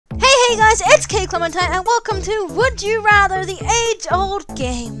Hey guys, it's KaeClementine and welcome to Would You Rather, the age-old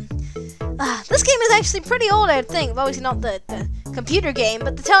game. This game is actually pretty old, I think. Obviously not the computer game,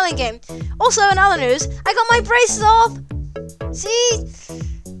 but the telling game. Also, in other news, I got my braces off.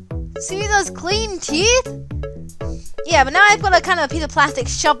 See those clean teeth? Yeah, but now I've got a kind of piece of plastic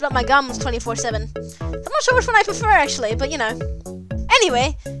shoved up my gums 24/7. I'm not sure which one I prefer actually, but you know.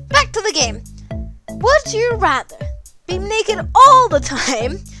 Anyway, back to the game. Would you rather be naked all the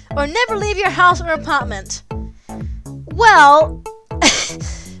time or never leave your house or apartment? Well,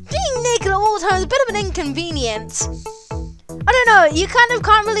 being naked all the time is a bit of an inconvenience. I don't know, you kind of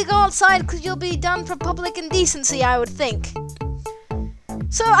can't really go outside because you'll be done for public indecency, I would think.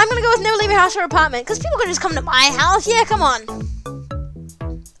 So I'm gonna go with never leave your house or apartment, because people can just come to my house. Yeah, come on.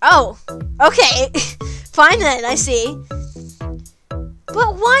 Oh, okay. Fine then, I see.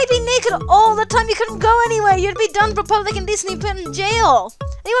 But why be naked all the time? You couldn't go anywhere. You'd be done for public indecency, put in jail.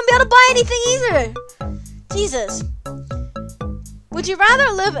 And you wouldn't be able to buy anything either. Jesus. Would you rather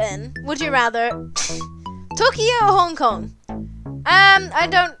live in, Tokyo or Hong Kong? I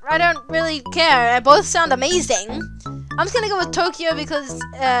don't really care. They both sound amazing. I'm just gonna go with Tokyo because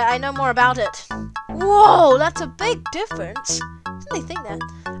I know more about it. Whoa, that's a big difference. I didn't really think that.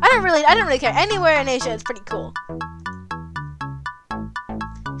 I don't really care. Anywhere in Asia is pretty cool.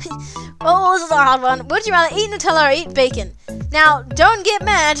 Oh, this is a hard one. Would you rather eat Nutella or eat bacon? Now, don't get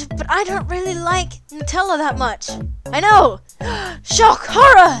mad, but I don't really like Nutella that much. I know. Shock,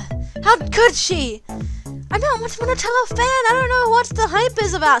 horror. How could she? I'm not much of a Nutella fan. I don't know what the hype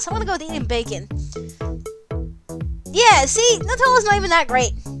is about, so I'm gonna go with eating bacon. Yeah, see, Nutella's not even that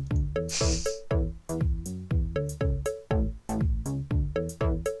great.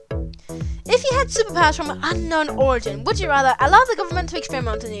 If you had superpowers from an unknown origin, would you rather allow the government to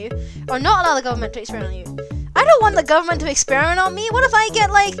experiment on you, or not allow the government to experiment on you? I don't want the government to experiment on me. What if I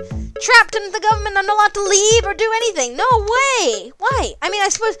get, like, trapped into the government and I'm not allowed to leave or do anything? No way! Why? I mean, I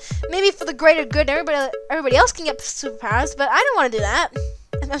suppose maybe for the greater good, everybody else can get superpowers, but I don't want to do that.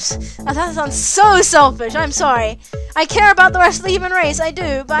 That sounds so selfish. I'm sorry. I care about the rest of the human race. I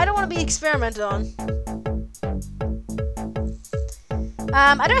do, but I don't want to be experimented on.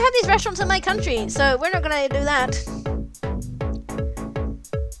 I don't have these restaurants in my country, so we're not gonna do that.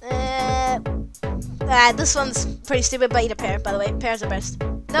 This one's pretty stupid, but eat a pear, by the way. Pears are best.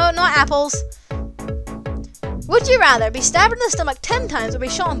 No, not apples. Would you rather be stabbed in the stomach 10 times or be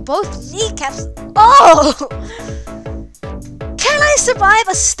shot in both kneecaps? Oh! Can I survive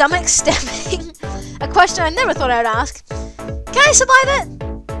a stomach stabbing? A question I never thought I would ask. Can I survive it?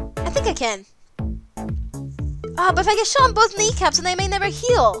 I think I can. But if I get shot in both kneecaps, then they may never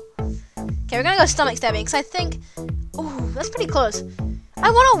heal. Okay, we're gonna go stomach stabbing, because I think... Ooh, that's pretty close. I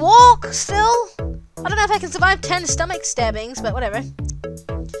want to walk, still. I don't know if I can survive 10 stomach stabbings, but whatever.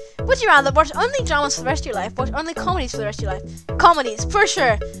 Would you rather watch only dramas for the rest of your life, watch only comedies for the rest of your life? Comedies, for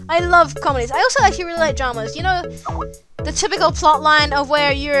sure. I love comedies. I also actually really like dramas. You know, the typical plot line of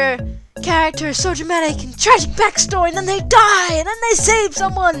where your character is so dramatic and tragic backstory, and then they die, and then they save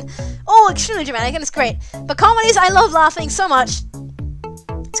someone. Oh, extremely dramatic, and it's great. But comedies, I love laughing so much.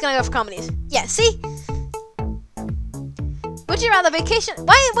 It's gonna go for comedies. Yeah, see? Would you rather vacation?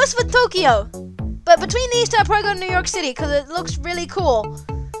 What's with Tokyo? But between these two, I'll probably go to New York City because it looks really cool.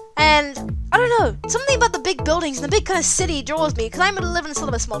 And I don't know, something about the big buildings and the big kind of city draws me because I'm gonna live in sort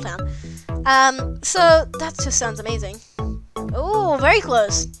of a small town. So that just sounds amazing. Oh, very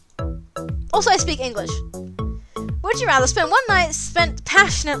close. Also, I speak English. Would you rather spend one night spent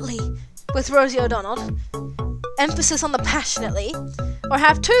passionately with Rosie O'Donnell, emphasis on the passionately, or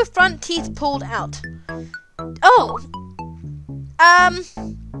have 2 front teeth pulled out? Oh,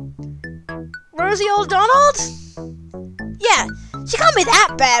 Rosie O'Donnell? Yeah, she can't be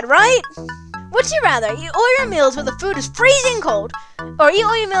that bad, right? Would you rather eat all your meals where the food is freezing cold, or eat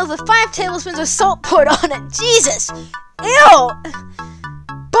all your meals with 5 tablespoons of salt poured on it? Jesus! Ew!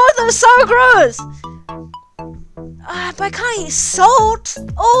 Both are so gross! But I can't eat salt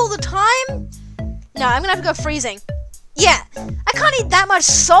all the time? No, I'm gonna have to go freezing. Yeah, I can't eat that much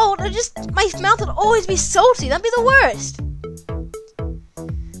salt. My mouth would always be salty. That'd be the worst.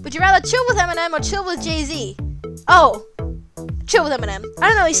 Would you rather chill with Eminem or chill with Jay-Z? Oh, chill with Eminem. I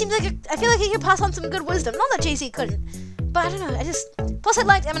don't know, he seems like I feel like he could pass on some good wisdom. Not that Jay-Z couldn't, but I don't know, plus I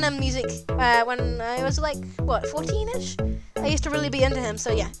liked Eminem music when I was like, what, 14-ish? I used to really be into him,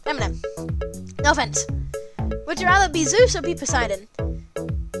 so yeah, Eminem. No offense. Would you rather be Zeus or be Poseidon?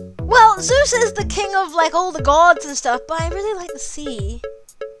 Well, Zeus is the king of like all the gods and stuff, but I really like the sea.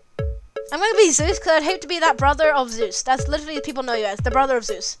 I'm gonna be Zeus because I'd hate to be that brother of Zeus. That's literally what people know you as, the brother of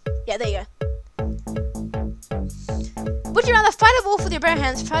Zeus. Yeah, there you go. Would you rather fight a wolf with your bare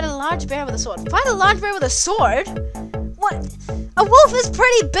hands or fight a large bear with a sword? Fight a large bear with a sword? What? A wolf is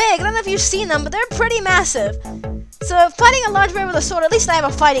pretty big. I don't know if you've seen them, but they're pretty massive. So fighting a large bear with a sword, at least I have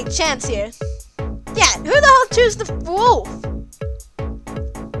a fighting chance here. Yeah, who the hell chose the wolf?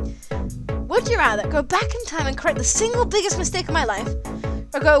 Would you rather go back in time and correct the single biggest mistake of my life,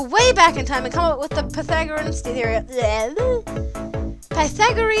 or go way back in time and come up with the Pythagorean theorem?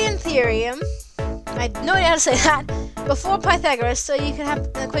 Pythagorean theorem. I had no idea how to say that. Before Pythagoras, so you can have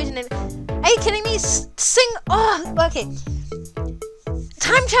an equation named... Are you kidding me? Oh, okay.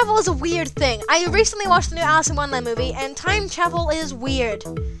 Time travel is a weird thing. I recently watched the new Alice in Wonderland movie, and time travel is weird.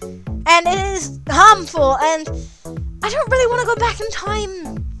 And it is harmful, and I don't really want to go back in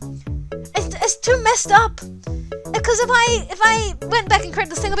time. It's too messed up. Because if I went back and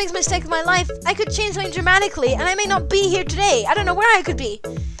corrected the single biggest mistake of my life, I could change something dramatically, and I may not be here today. I don't know where I could be.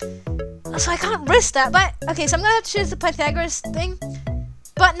 So I can't risk that. But okay, so I'm gonna have to choose the Pythagoras thing,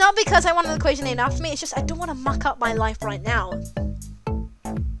 but not because I want an equation named after me. It's just I don't want to muck up my life right now.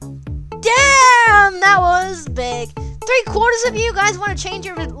 Damn, that was big. 3/4 of you guys want to change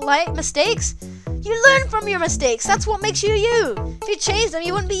your mistakes. You learn from your mistakes. That's what makes you you. If you change them,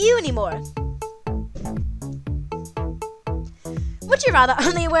 you wouldn't be you anymore. Would you rather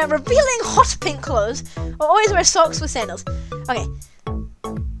only wear revealing hot pink clothes or always wear socks with sandals? Okay.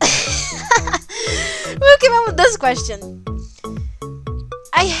 Who came up with this question?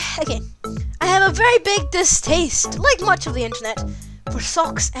 I have a very big distaste, like much of the internet, for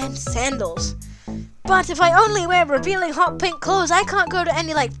socks and sandals. But if I only wear revealing hot pink clothes, I can't go to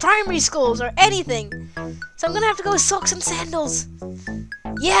any like primary schools or anything. So I'm gonna have to go with socks and sandals.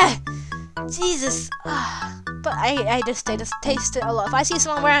 Yeah, Jesus. But I just taste it a lot. If I see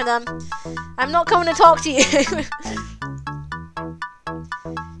someone wearing them, I'm not coming to talk to you.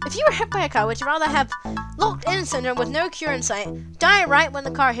 If you were hit by a car, would you rather have locked-in syndrome with no cure in sight, die right when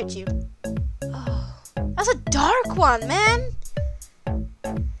the car hits you? Oh, that's a dark one, man.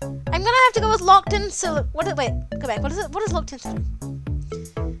 I'm gonna have to go with locked-in syndrome. Wait, go back. What is it? What is locked-in syndrome?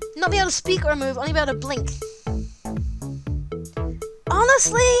 Not be able to speak or move, only be able to blink.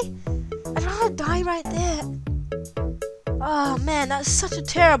 Honestly, I'd rather die right there. Oh man, that's such a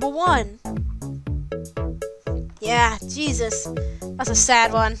terrible one. Yeah, Jesus. That's a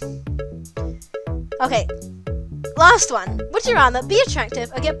sad one. Okay, last one. Would you rather be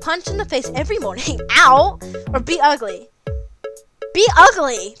attractive or get punched in the face every morning? Ow! Or be ugly? Be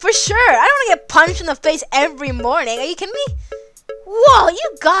ugly, for sure. I don't want to get punched in the face every morning. Are you kidding me? Whoa,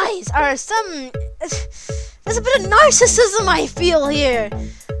 you guys are some... There's a bit of narcissism I feel here.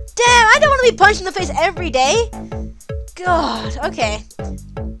 Damn, I don't want to be punched in the face every day. God, okay.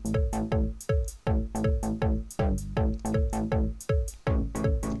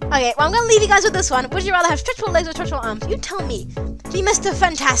 Okay, well, I'm gonna leave you guys with this one. Would you rather have stretchable legs or stretchable arms? You tell me. Be Mr.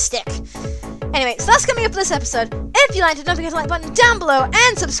 Fantastic. Anyway, so that's gonna be it for this episode. If you liked it, don't forget to like the button down below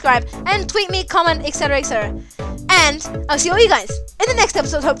and subscribe and tweet me, comment, etc, etc. And I'll see all you guys in the next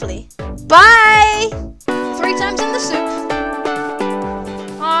episode, hopefully. Bye! 3 times in the soup.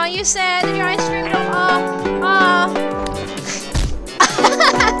 Aw, you sad. Did your